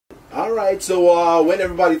All right. So when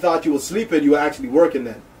everybody thought you were sleeping, you were actually working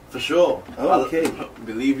then. For sure. Okay.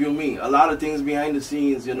 Believe you me, a lot of things behind the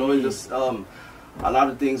scenes. You know, it just a lot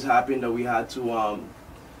of things happened that we had to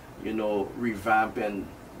you know, revamp and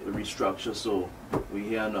restructure. So we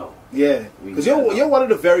here now. Yeah, because you're one of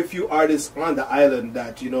the very few artists on the island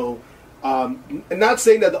that, you know, and not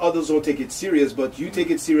saying that the others don't take it serious, but you take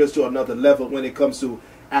it serious to another level when it comes to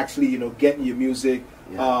actually, you know, getting your music,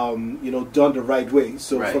 you know, done the right way.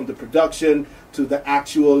 So from the production to the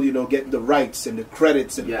actual, you know, getting the rights and the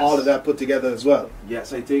credits and all of that put together as well.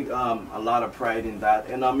 Yes, I take a lot of pride in that.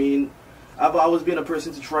 And I mean, I've always been a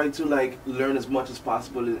person to try to like learn as much as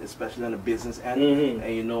possible, especially on the business end.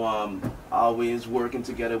 And you know, always working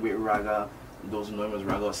together with Raga, those who know him as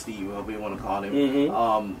Raga or Steve, whoever you want to call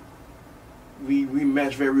him. We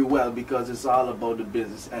mesh very well because it's all about the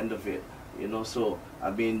business end of it. You know, so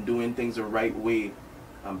I've been doing things the right way.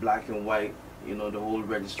 I'm black and white. You know, the whole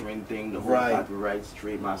registering thing, the whole copyrights,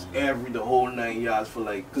 trademarks, the whole 9 yards for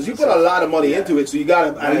like. Because you put a lot of money into it, so you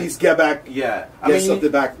gotta at least get back. Yeah, get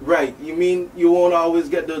something back. Right. You mean you won't always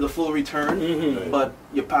get the full return, but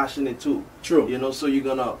you're passionate too. True. You know, so you're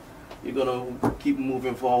gonna keep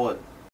moving forward.